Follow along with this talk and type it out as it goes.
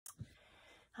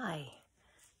Hi.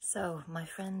 So my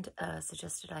friend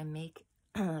suggested I make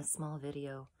a small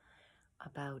video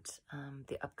about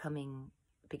the upcoming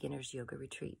beginners yoga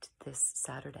retreat this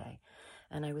Saturday.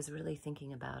 And I was really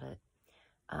thinking about it.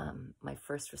 My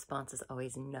first response is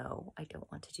always, no, I don't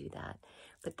want to do that.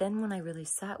 But then when I really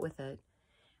sat with it,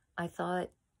 I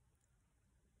thought,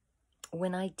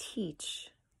 when I teach,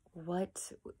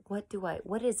 what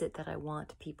is it that I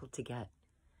want people to get?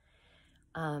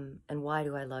 And why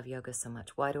do I love yoga so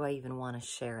much? Why do I even want to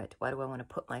share it? Why do I want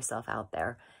to put myself out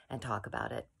there and talk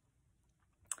about it?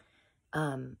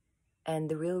 And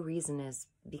the real reason is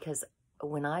because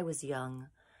when I was young,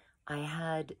 I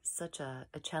had such a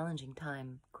challenging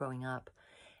time growing up,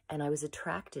 and I was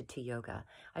attracted to yoga.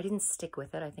 I didn't stick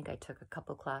with it. I think I took a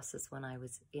couple classes when I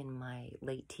was in my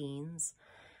late teens,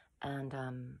 and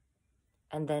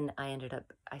then I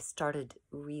started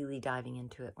really diving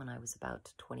into it when I was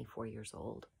about 24 years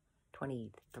old,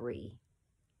 23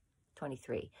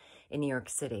 in New York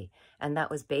City. And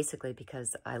that was basically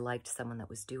because I liked someone that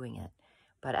was doing it.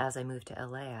 But as I moved to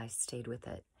LA, I stayed with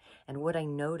it. And what I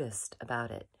noticed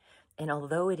about it, and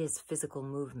although it is physical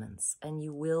movements, and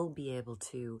you will be able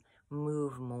to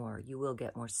move more, you will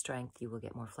get more strength, you will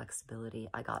get more flexibility.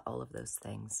 I got all of those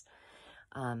things.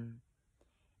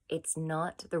 It's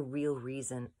not the real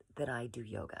reason that I do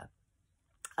yoga.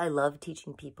 I love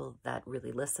teaching people that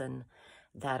really listen,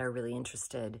 that are really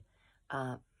interested,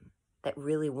 that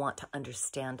really want to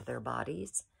understand their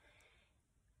bodies.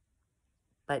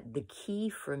 But the key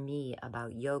for me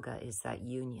about yoga is that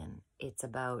union. It's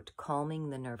about calming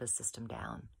the nervous system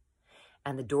down.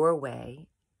 And the doorway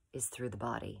is through the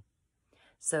body.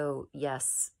 So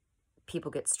yes,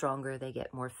 people get stronger, they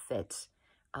get more fit.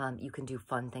 You can do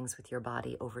fun things with your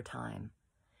body over time.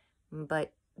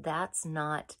 But that's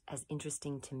not as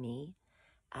interesting to me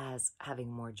as having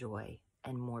more joy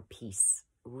and more peace,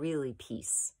 really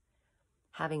peace,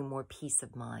 having more peace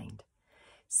of mind.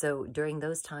 So during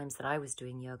those times that I was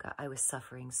doing yoga, I was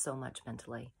suffering so much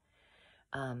mentally.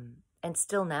 And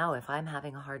still now, if I'm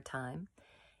having a hard time,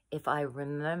 if I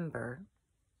remember,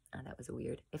 that was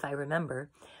weird, if I remember,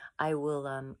 I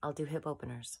will, I'll do hip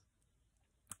openers.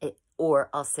 Or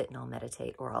I'll sit and I'll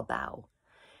meditate, or I'll bow.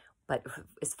 But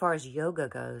as far as yoga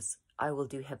goes, I will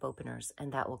do hip openers,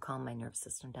 and that will calm my nervous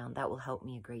system down. That will help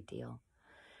me a great deal.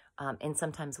 And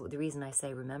sometimes the reason I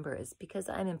say remember is because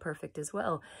I'm imperfect as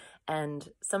well. And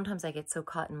sometimes I get so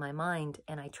caught in my mind,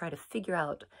 and I try to figure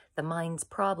out the mind's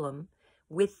problem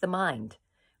with the mind,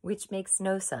 which makes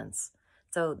no sense.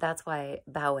 So that's why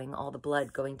bowing, all the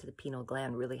blood going to the pineal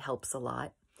gland, really helps a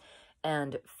lot.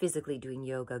 And physically doing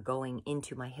yoga, going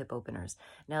into my hip openers.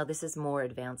 Now, this is more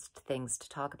advanced things to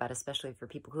talk about, especially for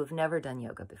people who have never done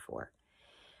yoga before.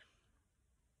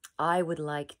 I would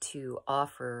like to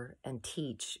offer and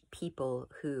teach people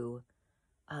who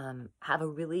have a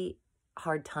really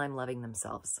hard time loving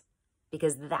themselves,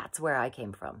 because that's where I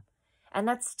came from. And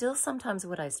that's still sometimes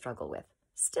what I struggle with.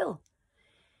 Still.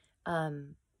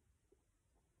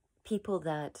 People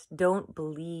that don't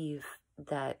believe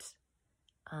that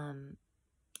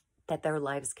that their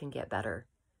lives can get better,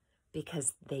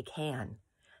 because they can.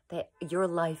 Your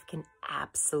life can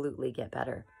absolutely get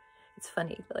better. It's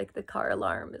funny, like the car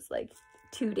alarm is like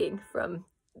tooting from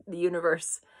the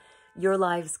universe. Your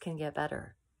lives can get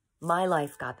better. My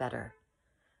life got better.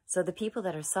 So the people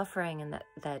that are suffering and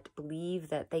that believe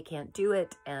that they can't do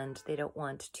it, and they don't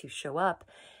want to show up,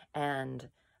 and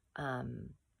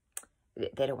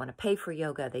they don't want to pay for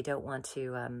yoga. They don't want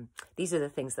to, these are the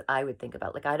things that I would think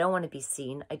about. Like, I don't want to be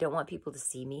seen. I don't want people to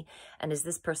see me. And is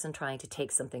this person trying to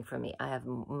take something from me? I have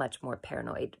much more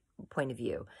paranoid point of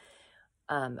view.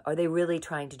 Are they really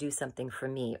trying to do something for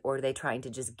me, or are they trying to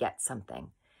just get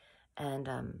something? And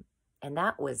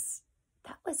that was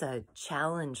a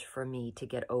challenge for me to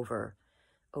get over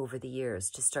the years,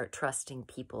 to start trusting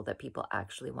people, that people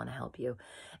actually want to help you.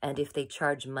 And if they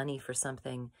charge money for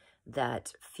something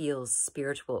that feels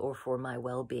spiritual or for my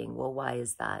well-being, well, why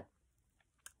is that?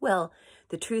 Well,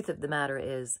 the truth of the matter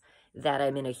is that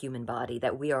I'm in a human body,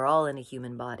 that we are all in a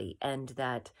human body, and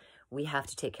that we have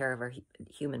to take care of our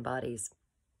human bodies.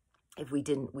 If we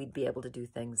didn't, we'd be able to do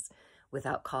things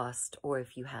without cost, or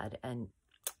if you had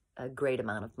a great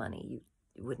amount of money,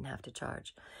 you wouldn't have to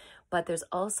charge. But there's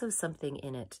also something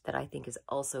in it that I think is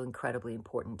also incredibly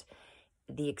important,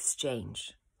 the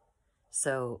exchange.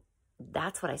 So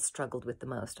that's what I struggled with the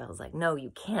most. I was like, no,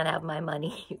 you can't have my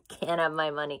money. You can't have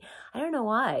my money. I don't know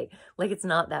why. Like, it's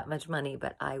not that much money,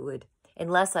 but I would,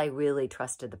 unless I really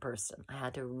trusted the person. I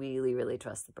had to really, really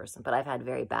trust the person. But I've had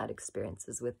very bad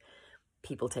experiences with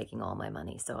people taking all my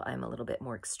money, so I'm a little bit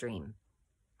more extreme.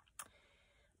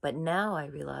 But now I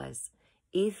realize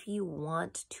If you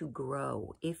want to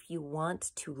grow, if you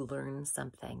want to learn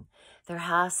something, there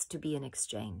has to be an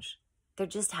exchange. There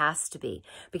just has to be,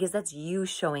 because that's you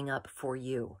showing up for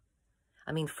you.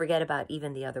 I mean, forget about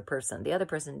even the other person. The other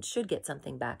person should get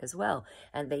something back as well,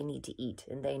 and they need to eat,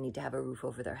 and they need to have a roof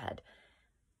over their head.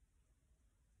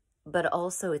 But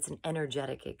also, it's an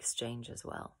energetic exchange as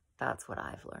well. That's what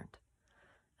I've learned.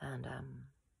 And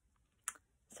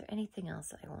is there anything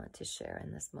else I want to share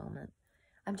in this moment?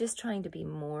 I'm just trying to be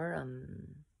more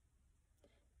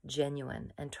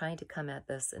genuine and trying to come at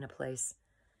this in a place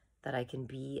that I can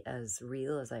be as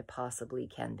real as I possibly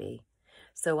can be,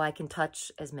 so I can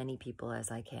touch as many people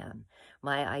as I can.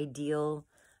 My ideal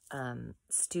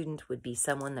student would be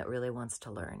someone that really wants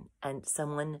to learn, and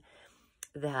someone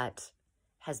that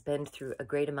has been through a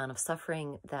great amount of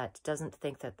suffering, that doesn't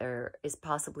think that there is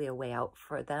possibly a way out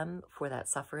for them for that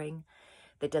suffering,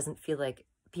 that doesn't feel like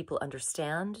people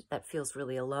understand, that feels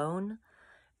really alone,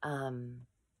 and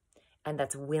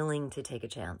that's willing to take a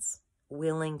chance,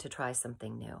 willing to try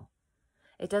something new.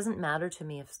 It doesn't matter to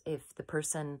me if the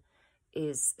person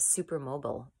is super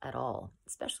mobile at all,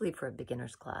 especially for a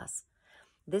beginner's class.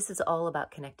 This is all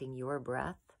about connecting your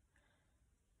breath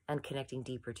and connecting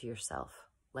deeper to yourself,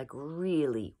 like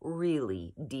really,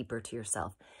 really deeper to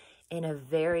yourself in a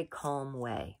very calm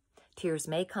way. Tears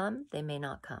may come, they may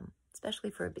not come,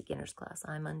 especially for a beginner's class.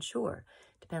 I'm unsure.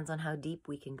 Depends on how deep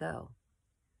we can go.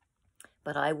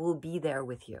 But I will be there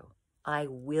with you. I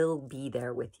will be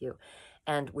there with you.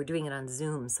 And we're doing it on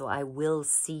Zoom, so I will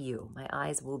see you. My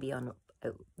eyes will be on,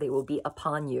 they will be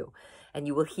upon you. And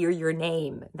you will hear your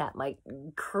name. That might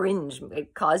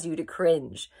cause you to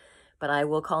cringe. But I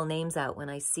will call names out when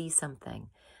I see something.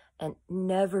 And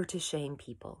never to shame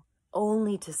people.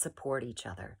 Only to support each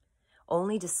other.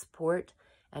 Only to support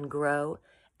and grow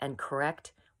and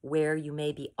correct where you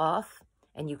may be off,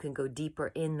 and you can go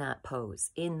deeper in that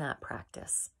pose, in that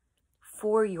practice,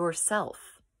 for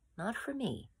yourself, not for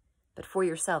me, but for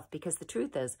yourself. Because the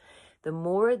truth is, the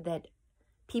more that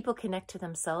people connect to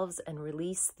themselves and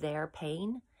release their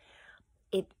pain,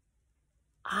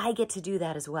 I get to do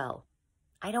that as well.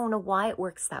 I don't know why it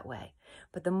works that way,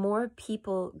 but the more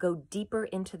people go deeper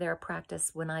into their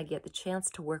practice when I get the chance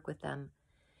to work with them,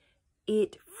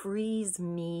 it frees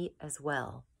me as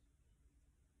well.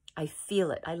 I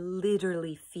feel it. I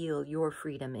literally feel your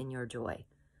freedom and your joy.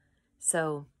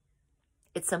 So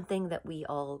it's something that we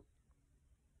all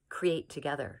create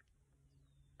together,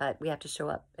 but we have to show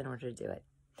up in order to do it.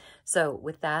 So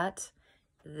with that,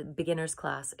 the beginner's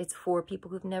class, it's for people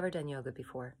who've never done yoga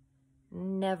before.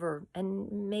 Never,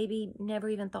 and maybe never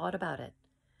even thought about it.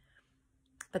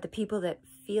 But the people that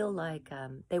feel like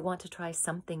they want to try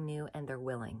something new and they're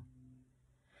willing.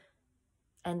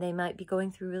 And they might be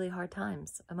going through really hard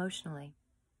times emotionally.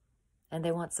 And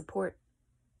they want support.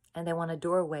 And they want a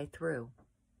doorway through.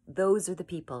 Those are the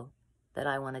people that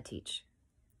I want to teach.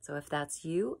 So if that's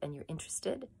you and you're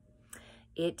interested,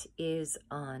 it is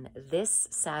on this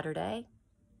Saturday.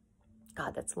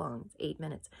 God, that's long. It's 8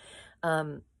 minutes.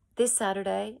 This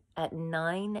Saturday at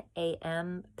 9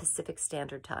 a.m. Pacific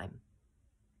Standard Time.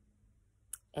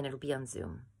 And it'll be on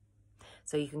Zoom.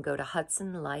 So you can go to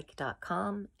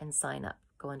hudsonleick.com and sign up.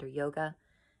 Go under yoga,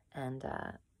 and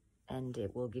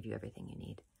it will give you everything you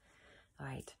need. All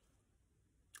right.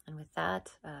 And with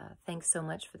that, thanks so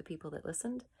much for the people that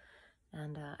listened,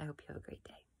 and I hope you have a great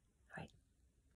day.